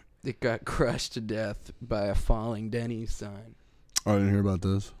grandma that got crushed to death by a falling Denny's sign. Oh, I didn't hear about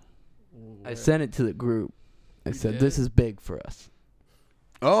this. I sent it to the group. I said, did? this is big for us.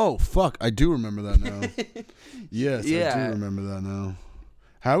 Oh, fuck. I do remember that now. Yes, I Yeah. do remember that now.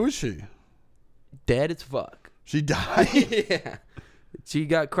 How is she? Dead as fuck. She died? Yeah. She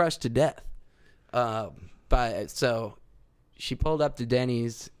got crushed to death. So she pulled up to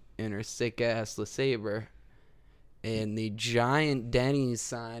Denny's in her sick ass LeSabre, and the giant Denny's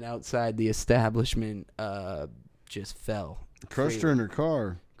sign outside the establishment just fell. Crushed her in her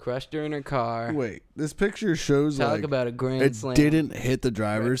car. Crushed her in her car. Wait, this picture shows Talk like about a grand it slam. didn't hit the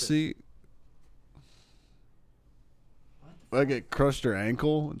driver's Breakfast. seat. Like it crushed her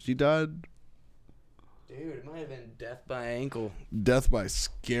ankle and she died. Dude, it might have been death by ankle. Death by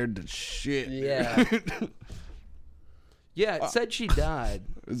scared to shit. Yeah. Yeah, it said she died.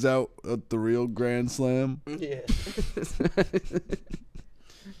 Is that the real Grand Slam? Yeah.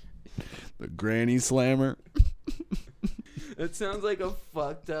 The Granny Slammer? It sounds like a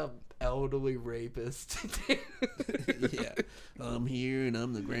fucked up elderly rapist. Yeah. I'm here and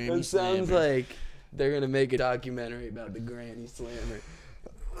I'm the Granny It sounds Slammer. like they're gonna make a documentary about the Granny Slammer.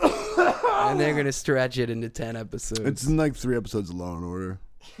 And they're gonna stretch it into 10 episodes. It's in like 3 episodes of Law and Order.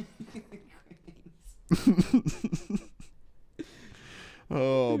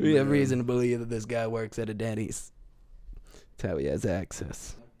 Oh, we have man. reason to believe that this guy works at a Denny's. That's how he has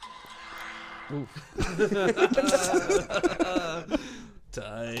access.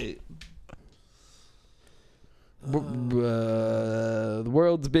 Tight. The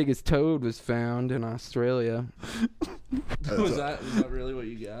world's biggest toad was found in Australia. Was that really what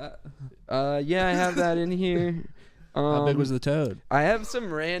you got? Yeah, I have that in here. How big was the toad? I have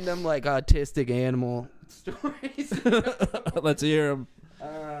some random like autistic animal stories. Let's hear them.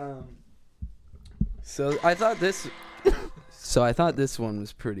 So I thought this one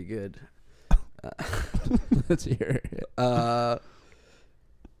was pretty good. Let's hear it.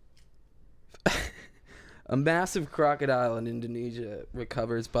 A massive crocodile in Indonesia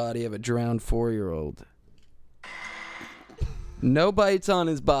recovers body of a drowned 4-year-old. No bites on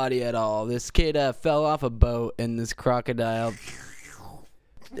his body at all. This kid fell off a boat, and this crocodile...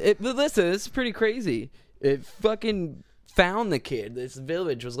 Listen, this is pretty crazy. It fucking found the kid. This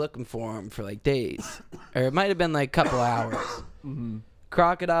village was looking for him for like days. Or it might have been like a couple hours. Mm-hmm.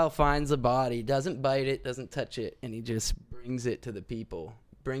 Crocodile finds the body, doesn't bite it, doesn't touch it, and he just brings it to the people.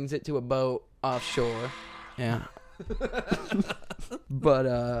 Brings it to a boat offshore. Yeah.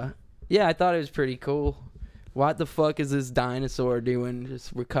 But, yeah, I thought it was pretty cool. What the fuck is this dinosaur doing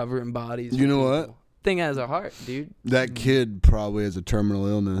just recovering bodies? You know what? Thing has a heart, dude. That kid probably has a terminal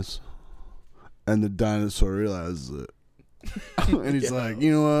illness, and the dinosaur realizes it. And he's like,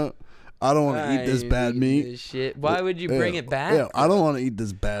 you know what? I don't want to eat this bad meat. This shit. Why would you bring it back? Yeah, I don't want to eat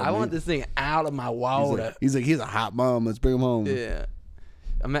this bad meat. I want this thing out of my water. He's like, he's a hot mom. Let's bring him home. Yeah.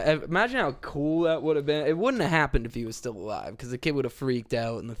 Imagine how cool that would have been. It wouldn't have happened if he was still alive, because the kid would have freaked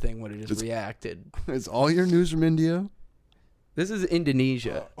out and the thing would have just reacted. Is all your news from India? This is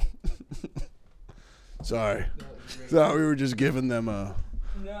Indonesia. Sorry. Thought we were just giving them a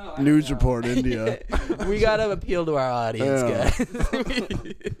news report, India. We got to appeal to our audience, Yeah.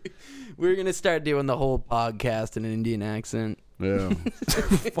 guys. We're going to start doing the whole podcast in an Indian accent. Yeah.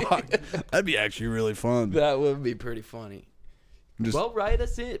 Fuck. That'd be actually really fun. That would be pretty funny. Just, Well, write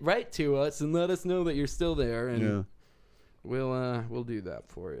to us and let us know that you're still there, and yeah. we'll do that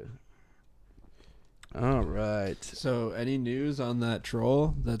for you. All right. So, any news on that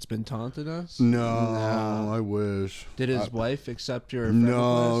troll that's been taunting us? No, I wish. Did his wife accept your friend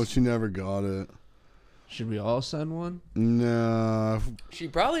No, request? she never got it. Should we all send one? No. She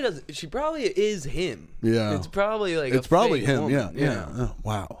probably does. She probably is him. Yeah. It's probably like It's a probably fake him. woman. Yeah. Oh,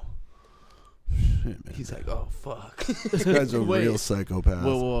 wow. Shit, man. He's like, oh fuck. This guy's a Wait. real psychopath.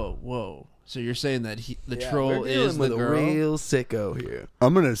 Whoa. So you're saying that the Yeah, troll we're dealing is the with girl? a real sicko here.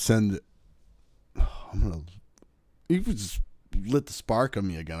 I'm gonna send it. You just lit the spark on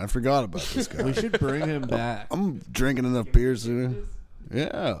me again. I forgot about this guy. We should bring him back. I'm drinking enough beers today.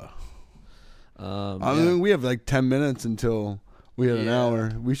 Yeah. I Yeah. mean, we have like 10 minutes until we have an Yeah.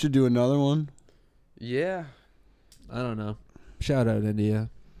 hour. We should do another one. Yeah. I don't know. Shout out India.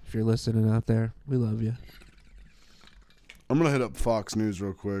 If you're listening out there, we love you. I'm gonna hit up Fox News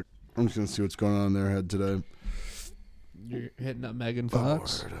real quick. I'm just gonna see what's going on in their head today. You're hitting up Megan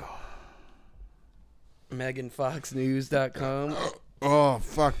Fox. MeganFoxNews.com. Oh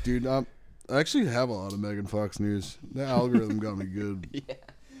fuck, dude! I actually have a lot of Megan Fox News. The algorithm got me good. Yeah.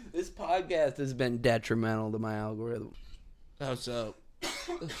 This podcast has been detrimental to my algorithm. How so?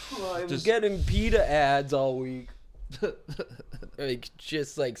 Well, I was Just- getting PETA ads all week.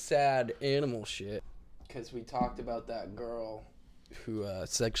 Just like sad animal shit. Because we talked about that girl who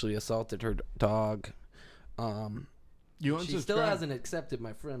sexually assaulted her dog. You She still hasn't accepted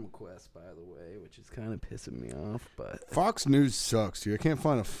my friend request, by the way, which is kind of pissing me off. But Fox News sucks, dude. I can't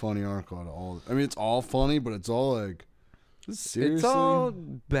find a funny article at all. I mean, it's all funny, but it's all like, seriously. it's all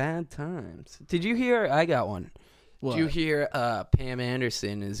bad times. Did you hear? I got one. What? Did you hear? Pam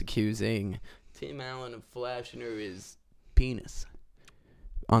Anderson is accusing Tim Allen of flashing her his penis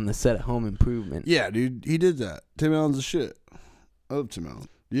on the set of Home Improvement. Yeah, dude, he did that. Tim Allen's a shit. I love Tim Allen.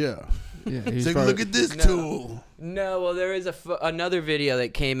 Yeah. Yeah, It's like, look at this tool. No, well, there is another video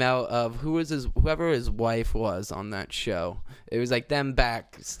that came out of whoever his wife was on that show. It was like them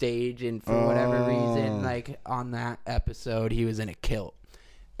backstage, and for whatever reason, like on that episode, he was in a kilt,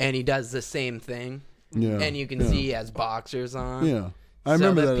 and he does the same thing, Yeah. and you can see he has boxers on. Yeah. I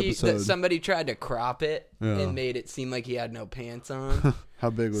remember that episode. Somebody tried to crop it Yeah. and made it seem like he had no pants on. How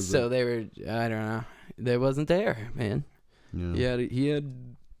big was So it? they were, I don't know, they wasn't there, man. Yeah.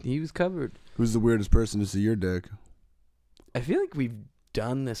 He was covered. Who's the weirdest person to see your dick? I feel like we've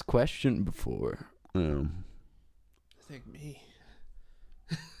done this question before. Yeah. I think me.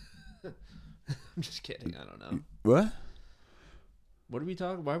 I'm just kidding. I don't know. What? What are we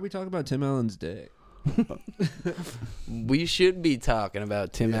talking? Why are we talking about Tim Allen's dick? We should be talking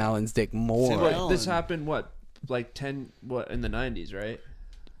about Tim Allen's dick more. Tim What, Allen. this happened like in the 90s, right?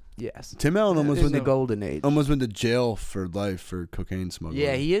 Yes. Tim Allen almost In went the to golden age. to jail for life for cocaine smuggling.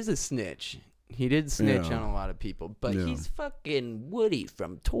 Yeah, he is a snitch. He did snitch Yeah. on a lot of people, but Yeah. he's fucking Woody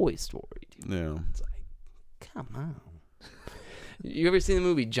from Toy Story, dude. Yeah. It's like, come on. You ever seen the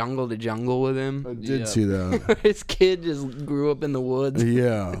movie Jungle to Jungle with him? I did Yeah. see that. His kid just grew up in the woods.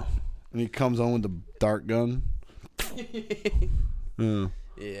 Yeah. And he comes on with the dart gun. Yeah.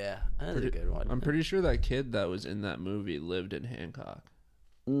 Yeah, that's a good one. I'm pretty sure that kid that was in that movie lived in Hancock,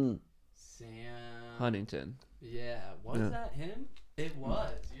 Sam. Huntington. Yeah, was Yeah. that him? It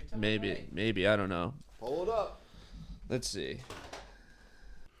was. You're telling me. Maybe I don't know. Hold up. Let's see.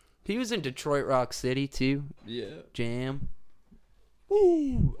 He was in Detroit Rock City too. Yeah. Jam.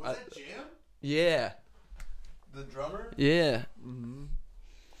 Ooh. Was that Jam? Yeah. The drummer? Yeah.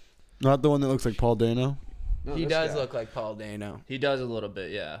 Not the one that looks like Paul Dano? No, He this does guy. look like Paul Dano. He does a little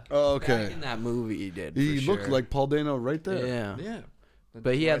bit, yeah. Oh, Back okay. in that movie he did. He for looked sure. like Paul Dano right there. Yeah. Yeah.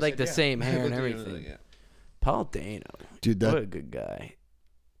 But he That's had why I like the said, same hair and Looked at you everything. like, yeah. Paul Dano. Dude, What that a good guy.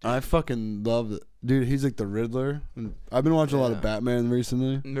 I fucking love it. Dude, he's like the Riddler. And I've been watching a lot of Yeah. Batman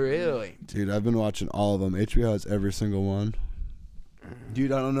recently. Really? Dude, I've been watching all of them. HBO has every single one.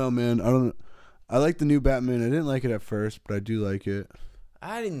 Dude, I don't know, man. I like the new Batman. I didn't like it at first, but I do like it.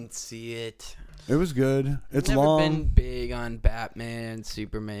 I didn't see it. It was good. It's Never long. been big on Batman,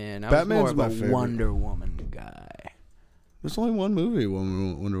 Superman. I Batman's was more my of a favorite. Wonder Woman guy. There's only one movie,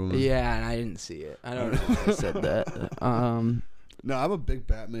 Wonder Woman. Yeah, and I didn't see it. I don't know why I said that. No, I'm a big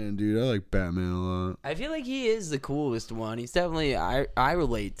Batman dude. I like Batman a lot. I feel like he is the coolest one. He's definitely I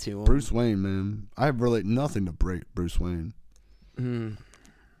relate to him. Bruce Wayne, man. I relate nothing to Bruce Wayne.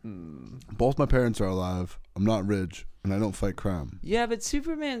 Both my parents are alive. I'm not rich, and I don't fight crime. Yeah, but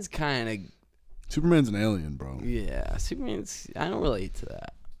Superman's kind of Superman's an alien, bro. yeah. Superman's I don't relate to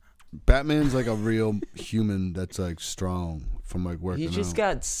that. Batman's like a real human that's like strong from like working He just out.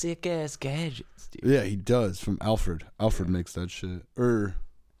 got sick ass gadgets, dude. Yeah, he does. From Alfred. Alfred makes that shit.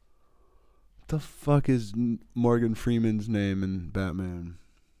 The fuck is Morgan Freeman's name in Batman?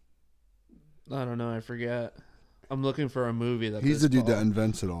 I don't know. I forget. I'm looking for a movie that He's this the dude Paul, that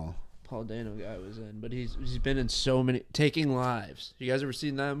invents it all. Paul Dano guy was in, but he's been in so many Taking Lives. You guys ever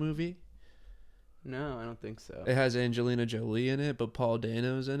seen that movie? No, I don't think so. It has Angelina Jolie in it, but Paul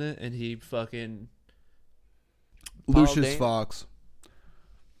Dano's in it, and he fucking Paul Lucius Dano? Fox.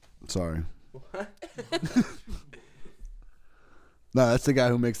 Sorry. No, that's the guy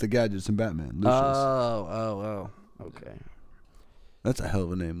who makes the gadgets in Batman. Lucius. Oh. Okay. That's a hell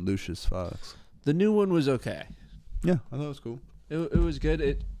of a name, Lucius Fox. the new one was okay. Yeah, I thought it was cool. It was good.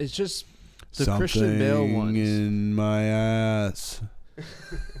 It's just the Something Christian Bale ones. in my ass.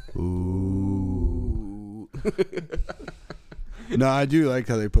 Ooh. No, I do like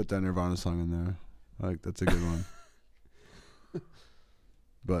how they put that Nirvana song in there. Like that's a good one.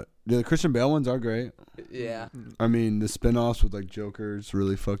 But the Christian Bale ones are great. Yeah. I mean, the spin-offs with like Joker is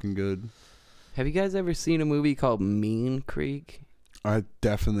really fucking good. Have you guys ever seen a movie called Mean Creek? I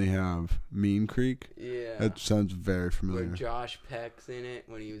definitely have. Mean Creek. Yeah. That sounds very Where familiar. Josh Peck's in it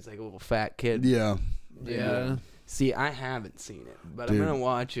when he was like a little fat kid. Yeah. Yeah. See, I haven't seen it, but Dude, I'm gonna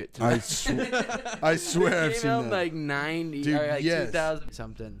watch it I tonight. I swear I've It seen came out in that. like 90 Dude, or like yes. 2000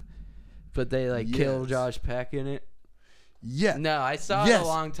 something. But they like kill Yes. Josh Peck in it. Yeah. No, I saw it Yes. a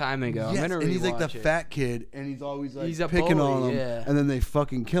long time ago. Yes, I'm gonna and he's like the rewatch it. fat kid, and he's always like He's a picking on bully, him, yeah. and then they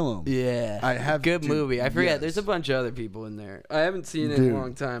fucking kill him. Yeah, I have good dude, movie. I forget. yes. There's a bunch of other people in there. I haven't seen it in Dude. a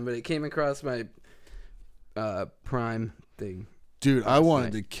long time, but it came across my Prime thing. Dude, I last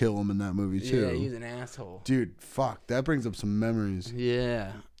wanted night. to kill him in that movie too. Yeah, he's an asshole. Dude, fuck, that brings up some memories.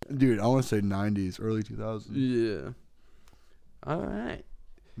 Yeah, Dude, I want to say 90s, early 2000s. yeah. All right,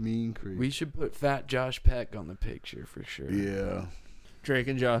 Mean Creek. we should put Fat Josh Peck on the picture for sure. Yeah. Drake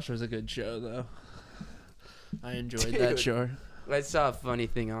and Josh was a good show, though. I enjoyed that Dude. show. I saw a funny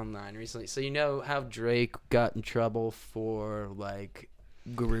thing online recently. So you know how Drake got in trouble for like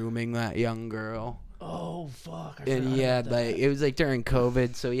grooming that young girl? Oh fuck! And he had like it was like during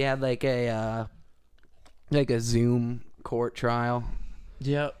COVID, so he had like a Zoom court trial.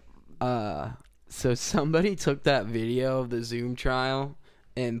 Yep. So somebody took that video of the Zoom trial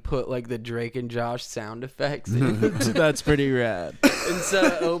and put like the Drake and Josh sound effects in. That's pretty rad. And so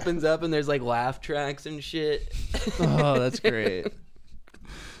it opens up and there's like laugh tracks and shit. Oh, that's great.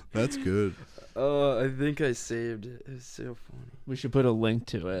 That's good. Oh, I think I saved it. It's so funny. We should put a link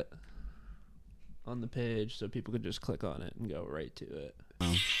to it on the page so people could just click on it and go right to it.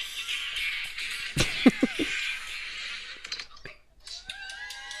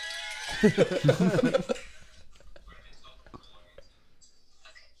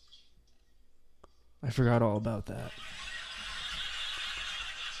 I forgot all about that.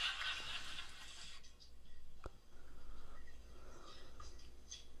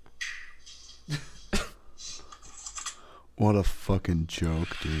 What a fucking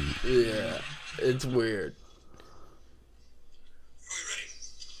joke, dude. Yeah, it's weird. Are we ready?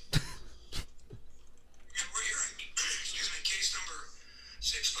 And we're hearing, excuse me, case number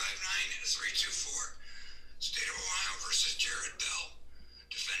 659-324. State of Ohio versus Jared Bell.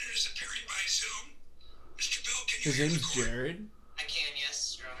 Defendant is appearing by Zoom. Mr. Bell, can you His hear the name's court? Jared. I can,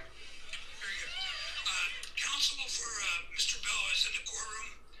 yes, Your Honor. Very good. Counsel for Mr. Bell is in the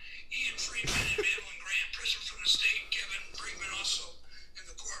courtroom. Ian Friedman and Madeline Graham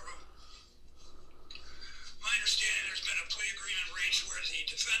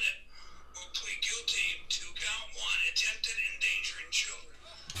defendant will plead guilty to count 1, attempted endangering children,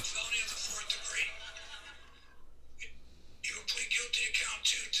 a felony of the 4th degree. He will plead guilty to count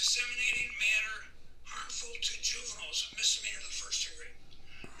 2, disseminating matter harmful to juveniles, a misdemeanor of the 1st degree.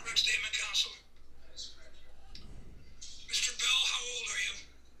 Correct statement, counsel? Mr. Bell, how old are you?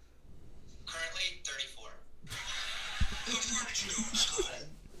 Currently 34. How far did you go in school?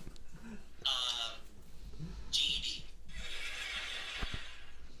 GED.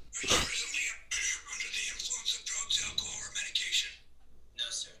 Are you presently under the influence of drugs, alcohol, or medication? No,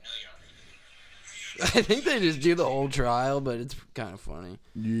 sir. No, Your Honor. Are you I think they just do the whole trial, but it's kind of funny.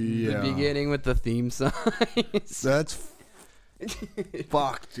 Yeah. The beginning with the theme song. That's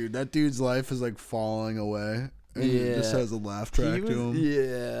fuck, dude. That dude's life is like falling away. And he just Yeah. has a laugh track to him.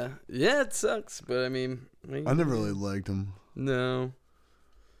 Yeah, it sucks, but I mean, I never really liked him. no.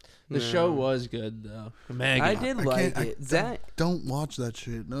 The show was good though. Megan. I did like I it. Zach, Don't watch that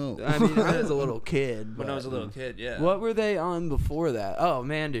shit. No. I mean, I was a little kid. when I but- was a little kid. Yeah. What were they on before that? Oh,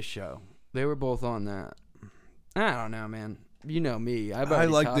 Amanda's show. They were both on that. I don't know, man. You know me. I like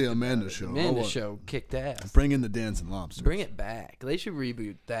the talked about Amanda it. show. Amanda's show kicked ass. Bring in the dancing lobster. Bring it back. They should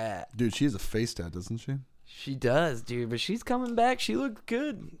reboot that. Dude, she has a face tat, doesn't she? She does, dude, but she's coming back. She looks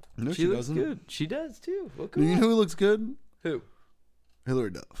good. No, she she looks doesn't. good. She does too. Look You know who looks good? Who?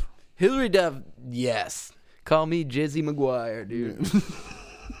 Hillary Duff. Hillary Duff. Yes. Call me Jizzie McGuire, dude.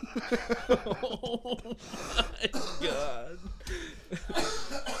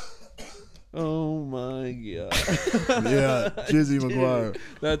 Oh my god. Yeah, Jizzie McGuire.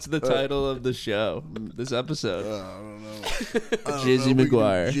 That's the title of the show. This episode. I don't know. Jizzie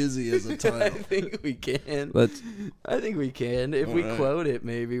McGuire. Jizzie as a I title. think we can. Let's. I think we can. If we Alright. quote it,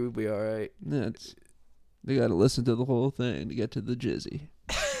 maybe we'll be all right. That's. They got to listen to the whole thing to get to the Jizzy.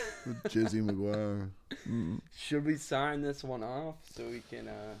 Jizzie McGuire. Should we sign this one off so we can?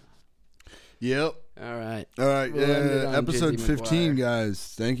 Yep. All right. All right. We'll end it on Episode Jizzie 15, McGuire.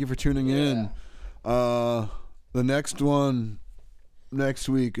 guys. Thank you for tuning in. The next one next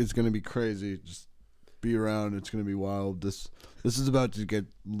week is going to be crazy. Just be around. It's going to be wild. This is about to get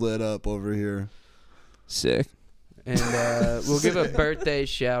lit up over here. Sick. And we'll give a birthday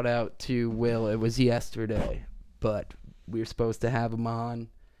shout out to Will. It was yesterday, but we were supposed to have him on.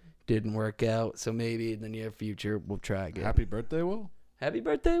 Didn't work out, so maybe in the near future we'll try again. Happy birthday, Will. Happy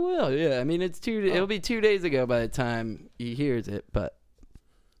birthday, Will. Yeah, I mean it'll be 2 days ago by the time he hears it, but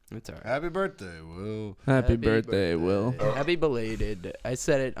it's all right. Happy birthday, Will. Happy birthday, Will. Happy belated. I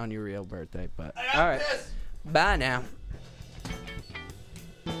said it on your real birthday, but all right. Bye now.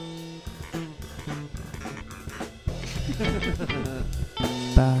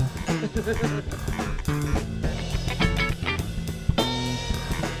 Bye.